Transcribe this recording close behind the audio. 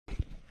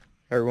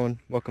Everyone,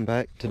 welcome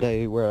back.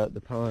 Today we're at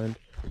the pond.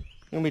 I'm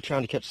going to be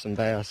trying to catch some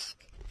bass.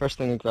 First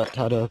thing I've got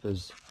tied up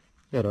is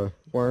got a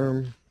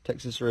worm,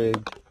 Texas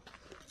rig,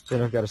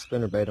 then I've got a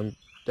spinnerbait. I'm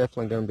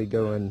definitely going to be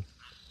going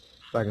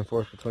back and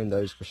forth between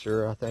those for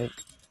sure, I think.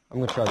 I'm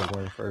going to try the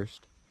worm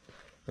first.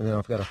 And then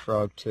I've got a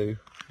frog too.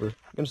 We're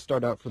going to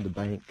start out from the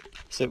bank,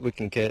 see what we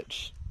can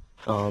catch.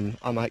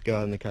 I might go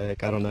out in the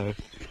kayak, I don't know.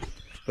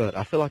 But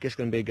I feel like it's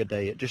going to be a good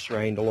day. It just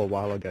rained a little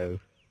while ago.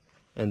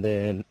 And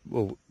then,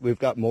 well, we've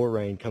got more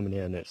rain coming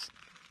in. It's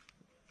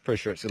pretty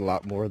sure it's a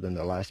lot more than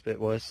the last bit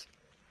was.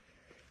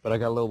 But I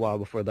got a little while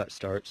before that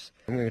starts.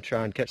 I'm going to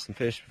try and catch some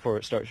fish before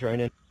it starts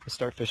raining. Let's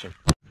start fishing.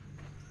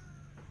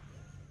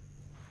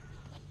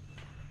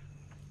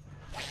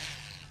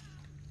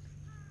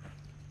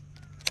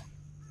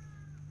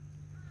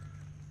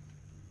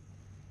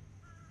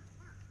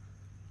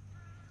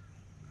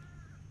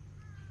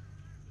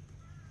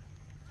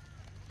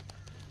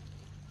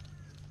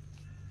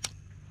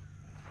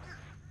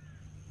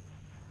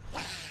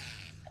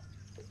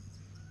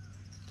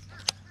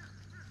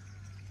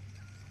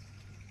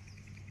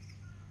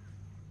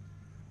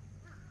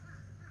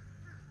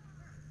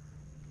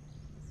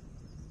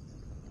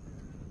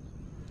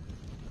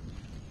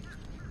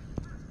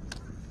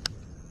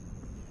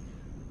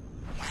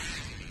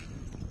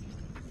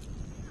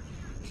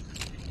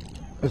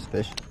 There's a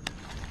fish.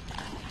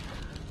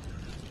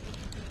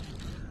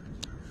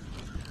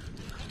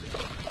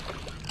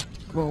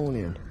 Come on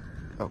in.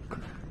 Oh.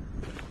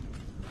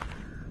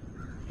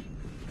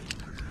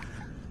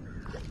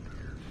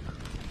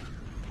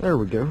 There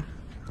we go.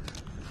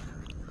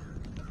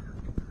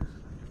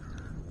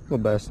 Little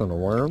bass on a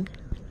worm.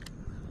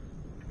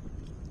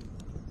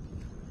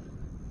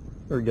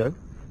 There we go.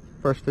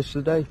 First fish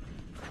of the day.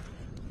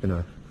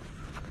 Gonna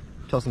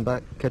toss them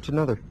back, catch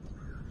another.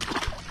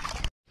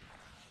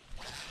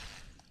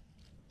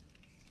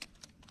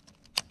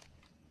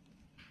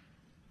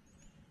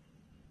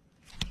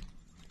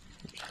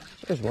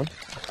 There's one.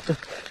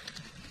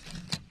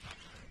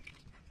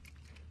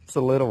 It's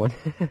a little one.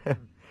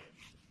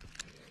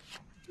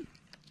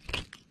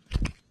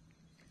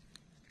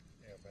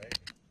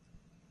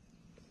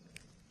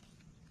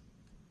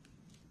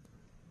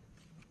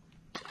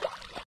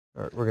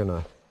 Alright, we're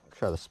gonna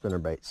try the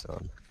spinnerbait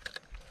some.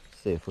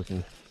 See if we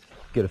can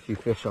get a few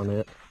fish on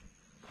it.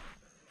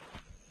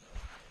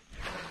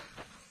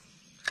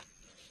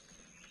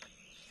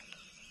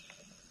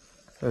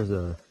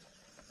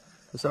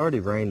 It's already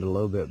rained a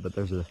little bit, but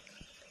there's a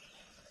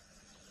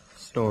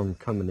storm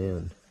coming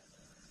in.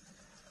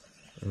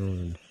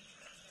 And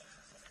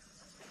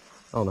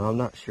I don't know, I'm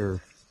not sure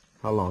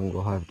how long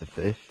we'll have to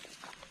fish.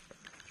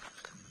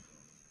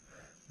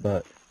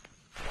 But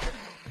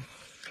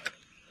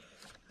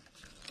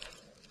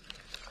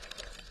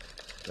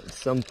at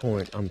some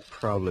point I'm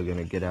probably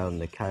gonna get out in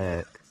the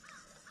kayak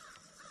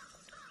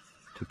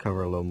to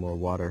cover a little more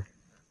water.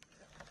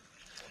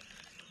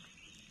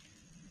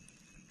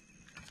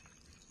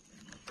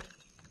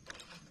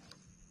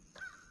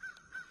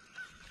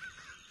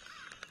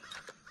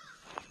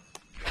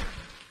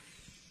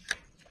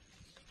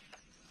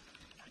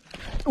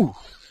 Ooh,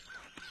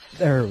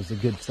 there was a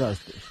good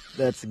sized fish.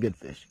 That's a good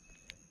fish.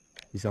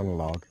 He's on a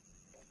log.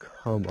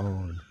 Come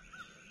on.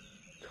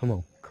 Come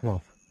on, come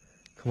off.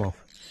 Come off.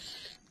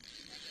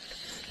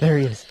 There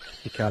he is.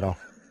 He got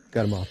off.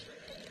 Got him off.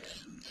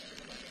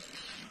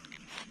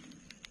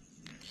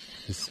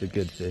 This is a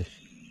good fish.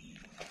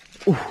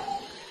 Ooh.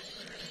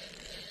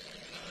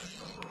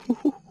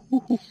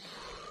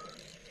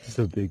 This is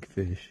a big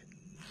fish.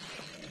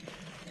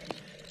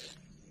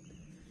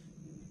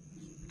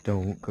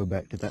 Don't go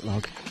back to that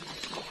log.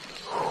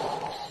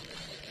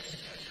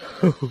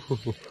 Come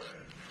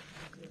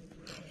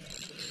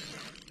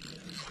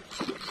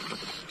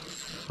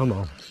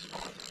on.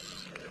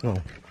 Come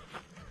on.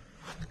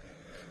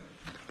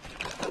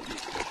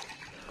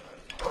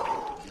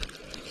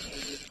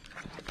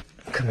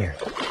 Come here.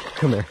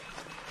 Come here.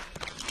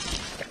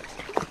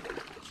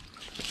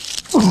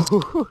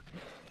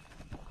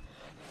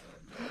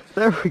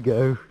 There we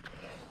go.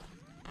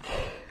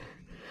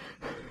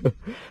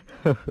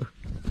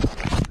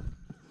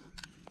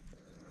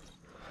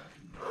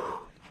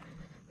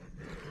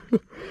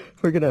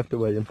 We're gonna have to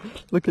weigh him.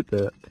 Look at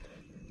that.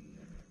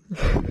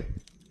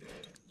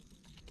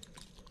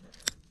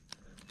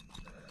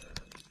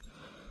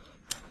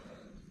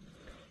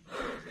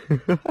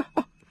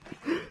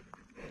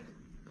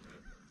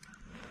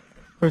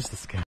 Where's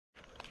this guy?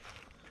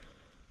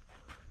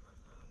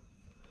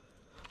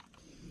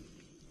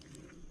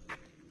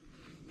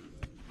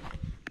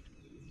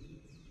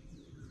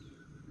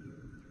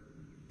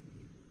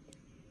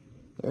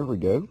 There we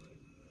go.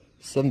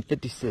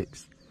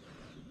 756.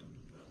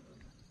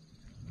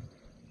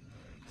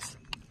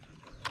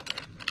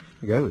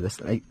 There we go, that's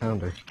an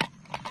 8-pounder.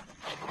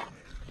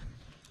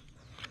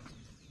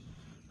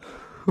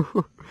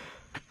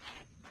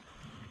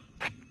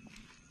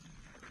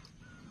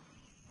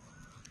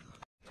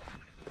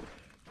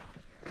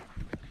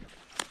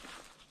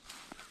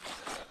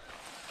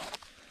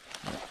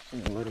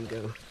 I'm gonna let him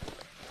go.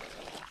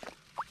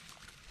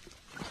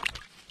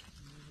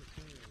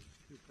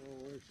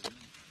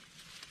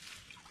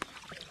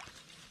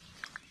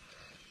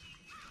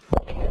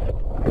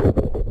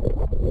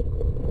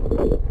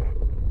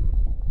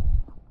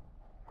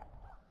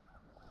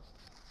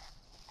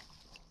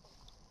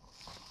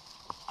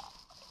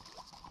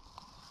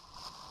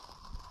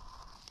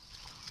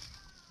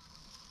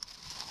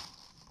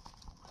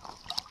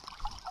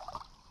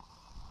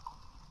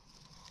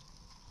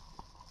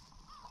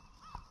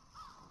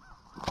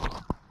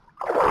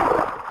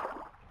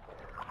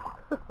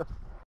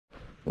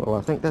 Well,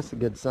 I think that's a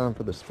good sign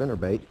for the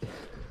spinnerbait.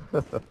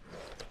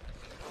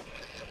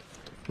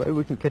 Maybe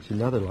we can catch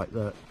another like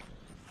that,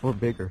 or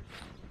bigger.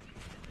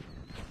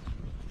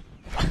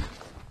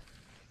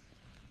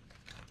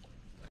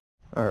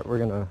 Alright, we're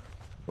gonna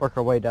work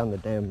our way down the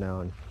dam now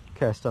and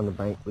cast on the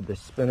bank with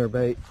this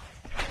spinnerbait.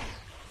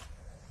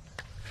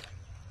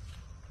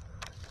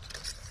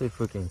 See if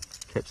we can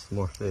catch some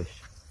more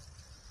fish.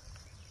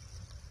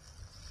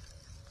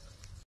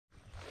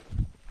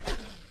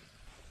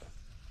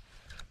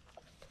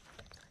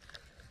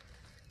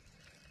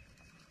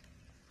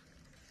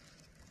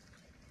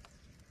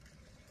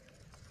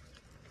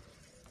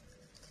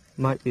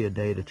 Might be a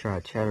day to try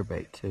a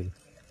chatterbait too.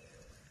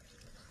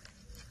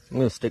 I'm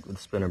gonna stick with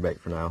spinnerbait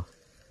for now.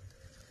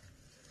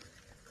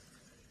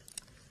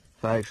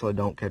 If I actually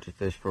don't catch a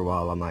fish for a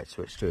while, I might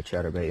switch to a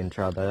chatterbait and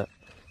try that.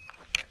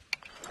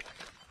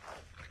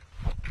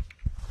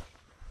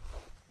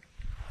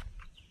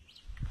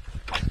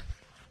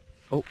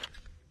 Oh,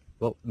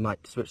 well,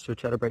 might switch to a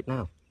chatterbait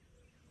now.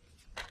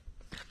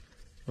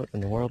 What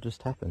in the world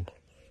just happened?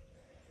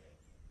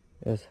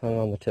 It was hung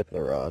on the tip of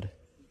the rod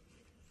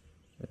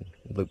and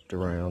looped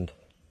around.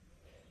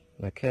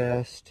 And I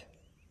cast,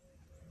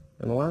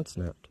 and the line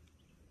snapped.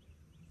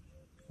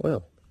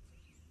 Well.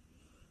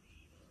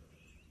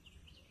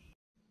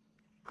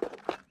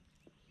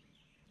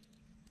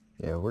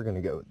 Yeah, we're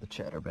gonna go with the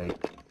chatterbait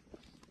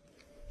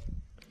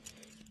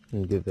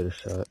and give it a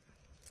shot.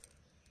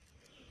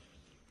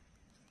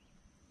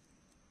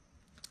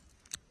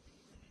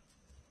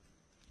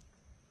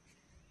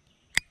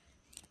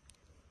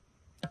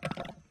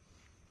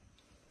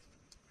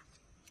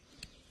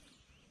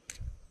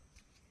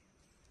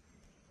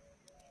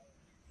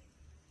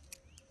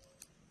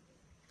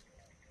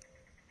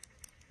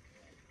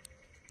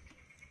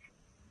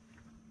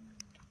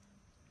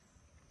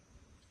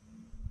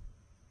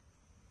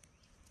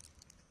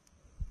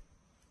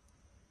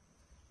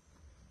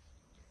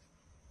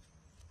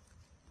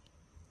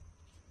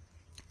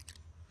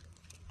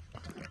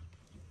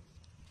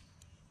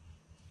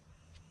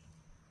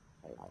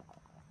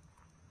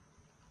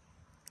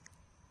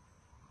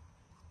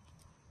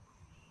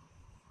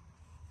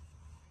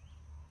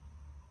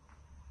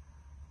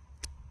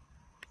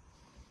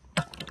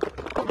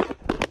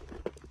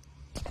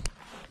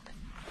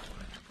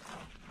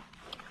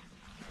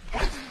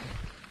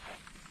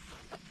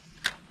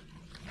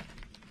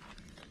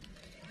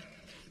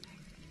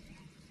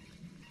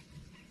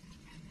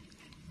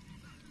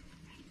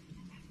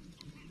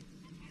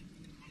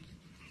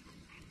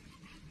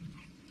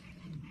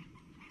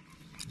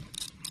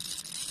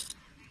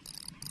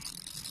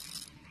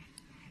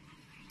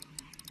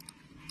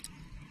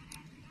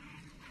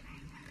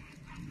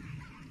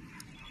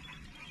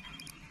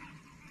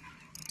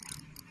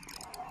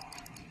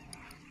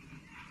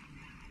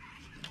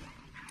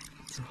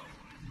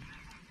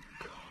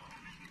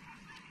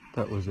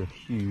 That was a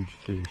huge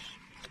fish.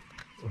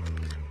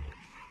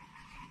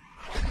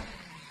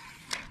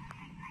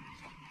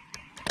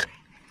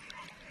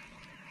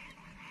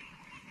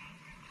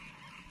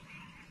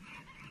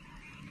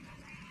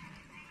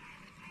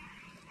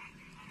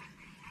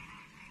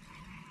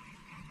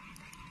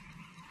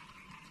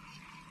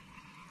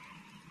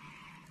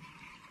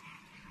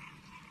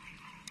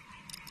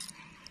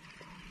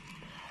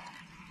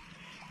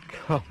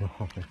 Come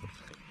on.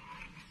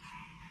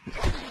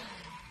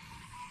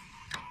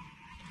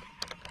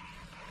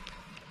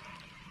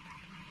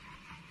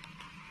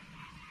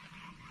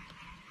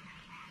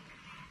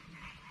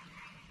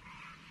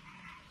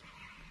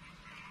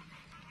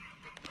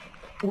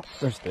 Ooh,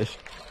 there's fish.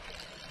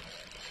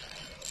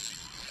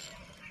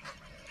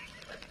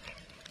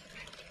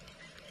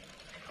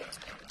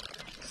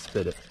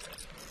 Spit it.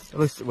 At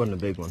least it wasn't a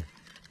big one.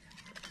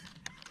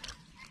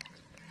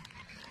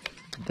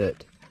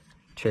 That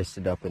chased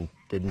it up and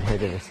didn't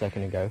hit it a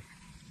second ago.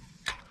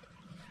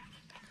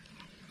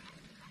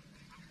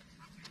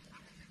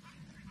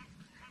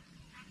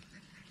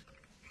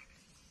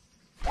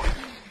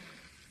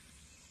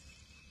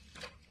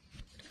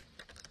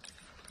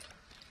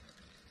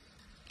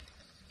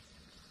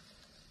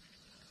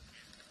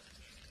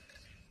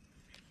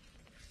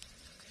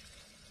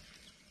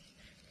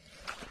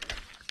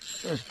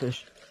 There's a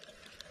fish.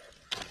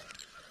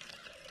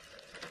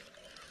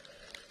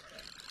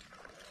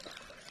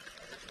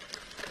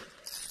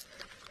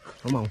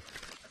 Come on.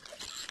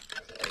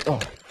 Oh.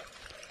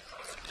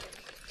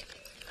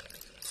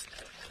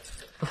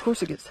 Of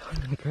course it gets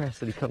hung in the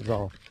grass and he comes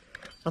off.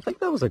 I think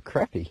that was a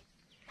crappie.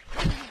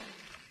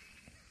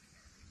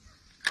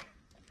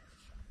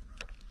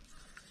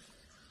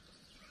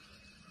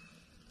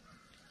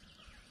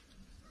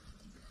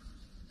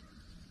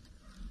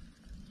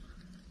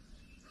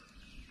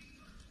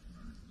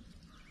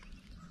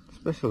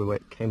 Especially the way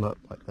it came up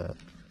like that.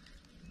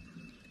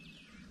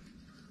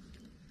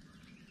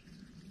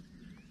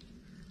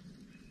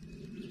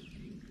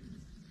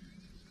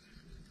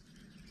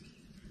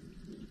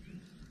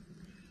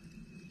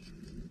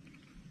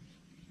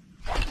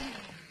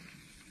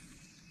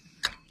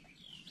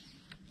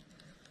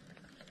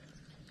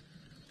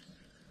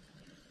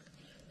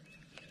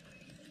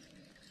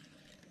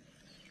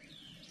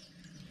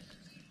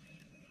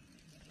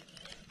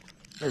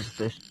 There's a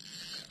fish.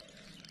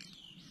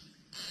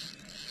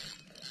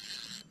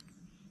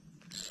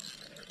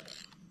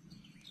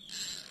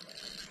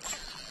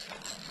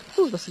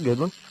 Ooh, that's a good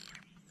one.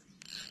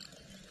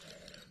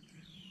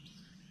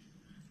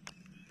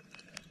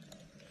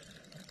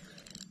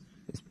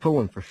 It's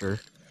pulling for sure.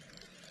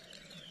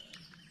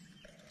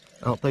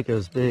 I don't think it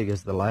was big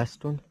as the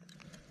last one,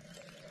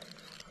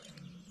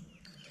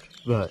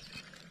 but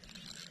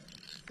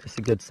it's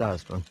a good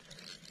sized one.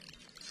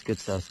 It's a good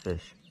sized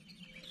fish.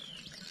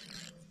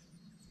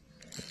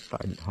 It's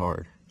fighting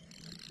hard.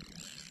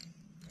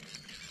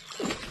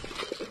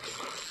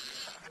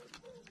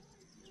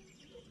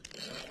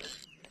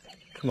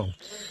 Come on,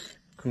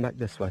 come back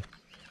this way.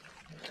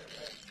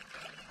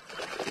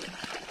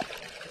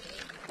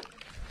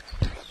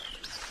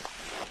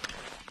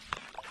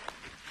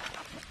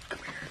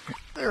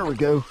 There we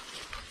go.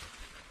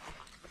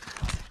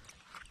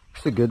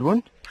 It's a good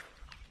one.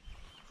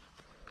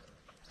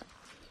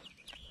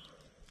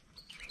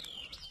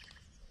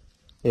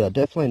 Yeah,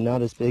 definitely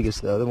not as big as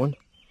the other one.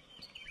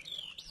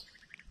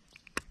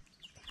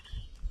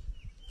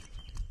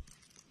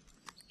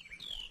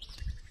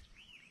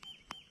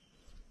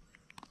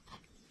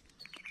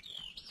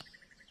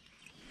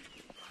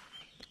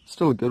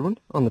 Still a good one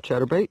on the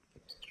chatterbait.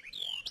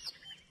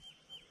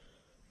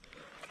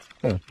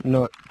 Yeah, you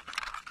know what?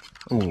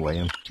 I'm gonna weigh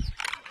him.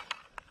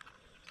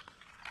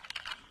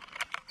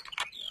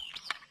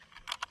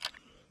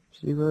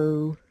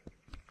 Zero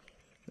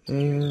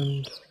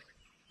and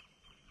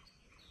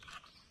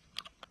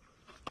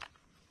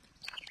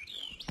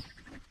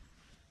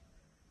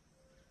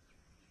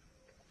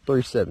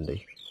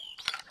 370.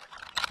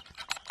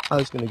 I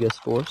was gonna guess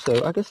 4,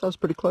 so I guess I was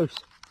pretty close.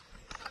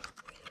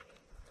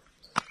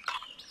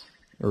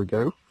 There we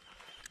go.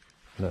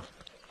 No.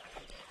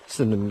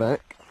 Send him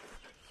back.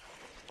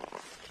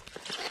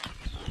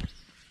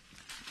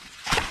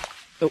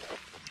 Oh,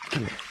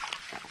 come here.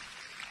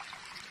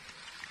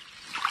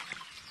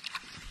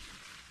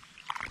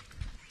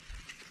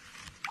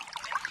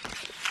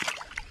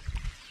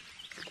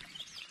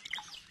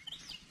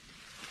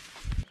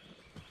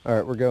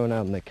 Alright, we're going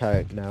out in the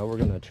kayak now. We're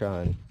gonna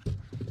try and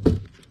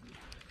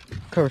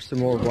cover some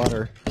more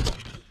water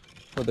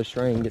before this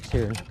rain gets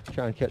here and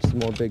try and catch some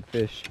more big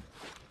fish.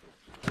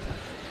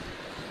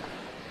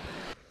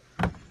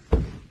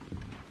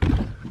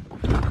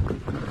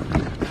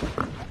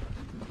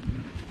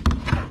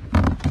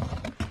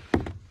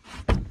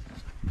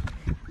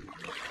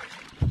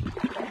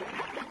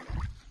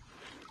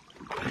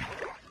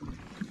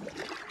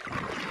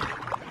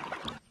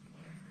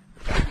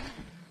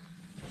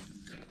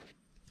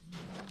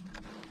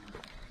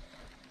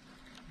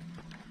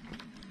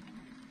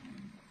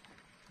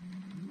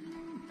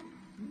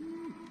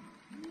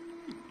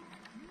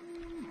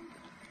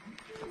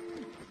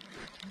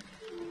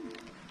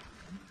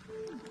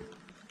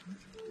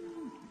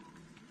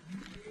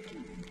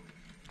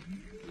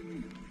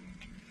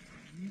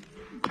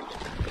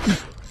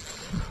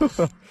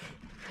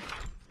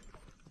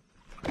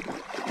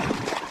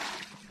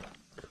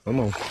 Come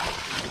on.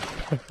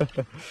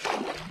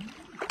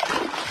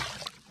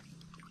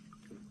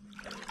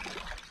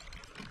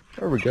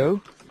 There we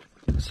go.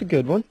 It's a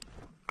good one.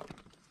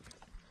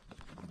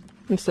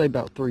 I'd say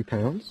about 3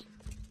 pounds.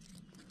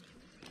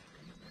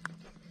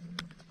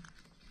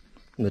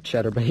 And the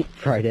chatterbait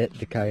right at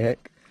the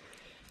kayak.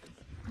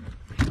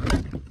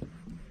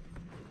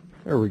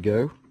 There we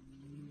go.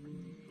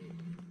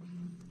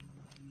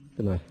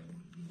 Gonna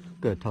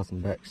go toss him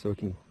back so we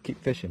can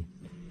keep fishing.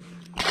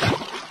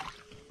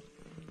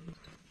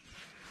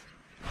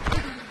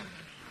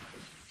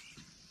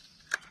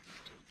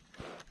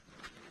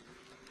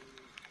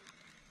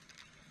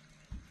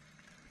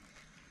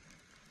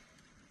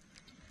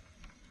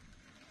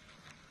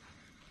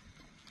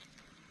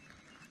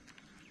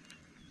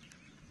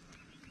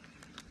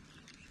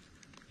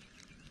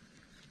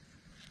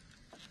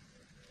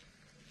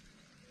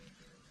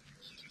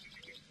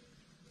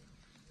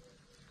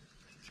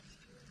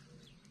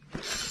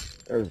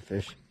 There's a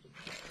fish.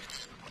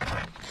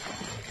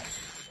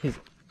 He's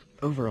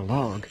over a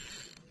log.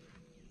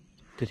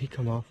 Did he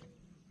come off?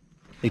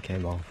 He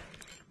came off.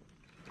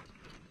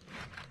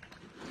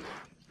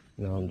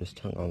 No, I'm just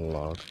hung on the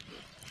log.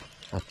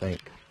 I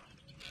think.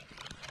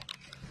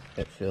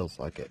 It feels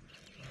like it.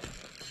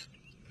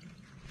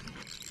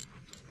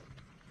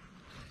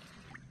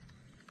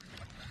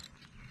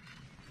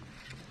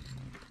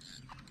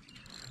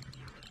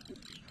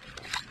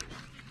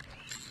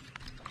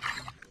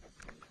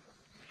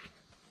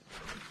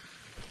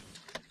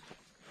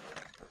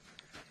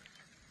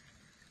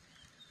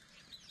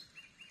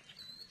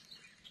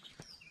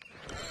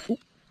 Ooh,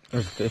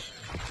 there's a fish.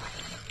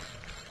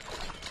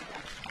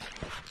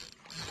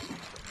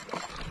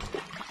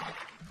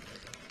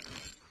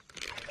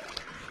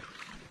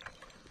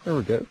 There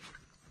we go.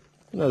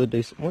 Another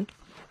decent one.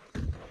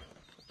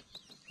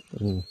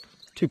 And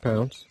 2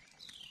 pounds.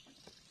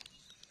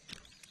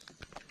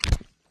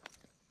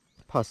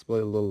 Possibly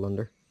a little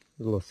under.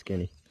 A little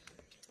skinny.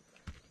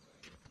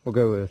 We'll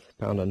go with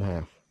 1.5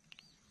 pounds.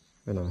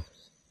 Gonna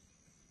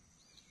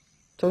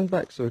Tell them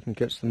back so we can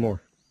catch some more.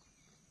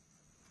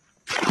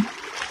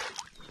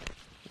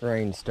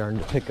 Rain's starting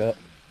to pick up.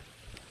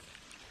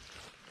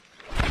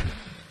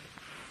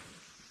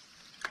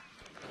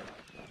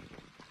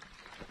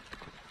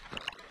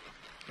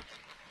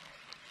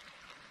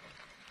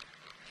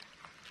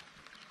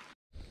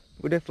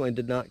 We definitely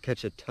did not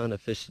catch a ton of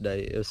fish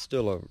today. It was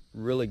still a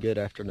really good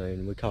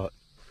afternoon. We caught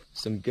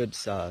some good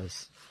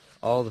size.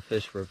 All the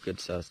fish were of good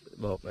size.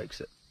 Well,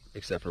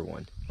 except for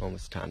one. One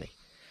was tiny.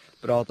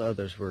 But all the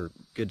others were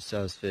good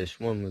sized fish.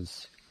 One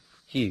was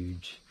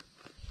huge.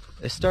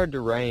 It started to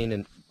rain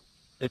and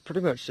it pretty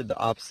much did the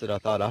opposite I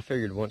thought. I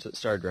figured once it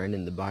started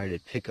raining the bite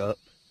would pick up.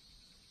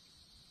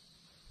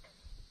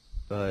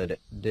 But it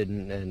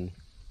didn't, and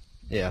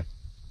yeah.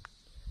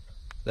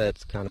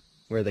 That's kind of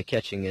where the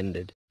catching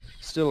ended.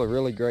 Still a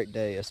really great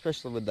day,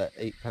 especially with that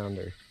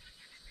 8-pounder,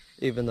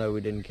 even though we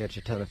didn't catch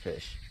a ton of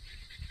fish.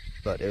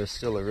 But it was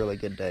still a really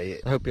good day.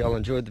 I hope y'all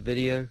enjoyed the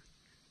video.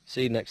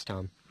 See you next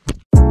time.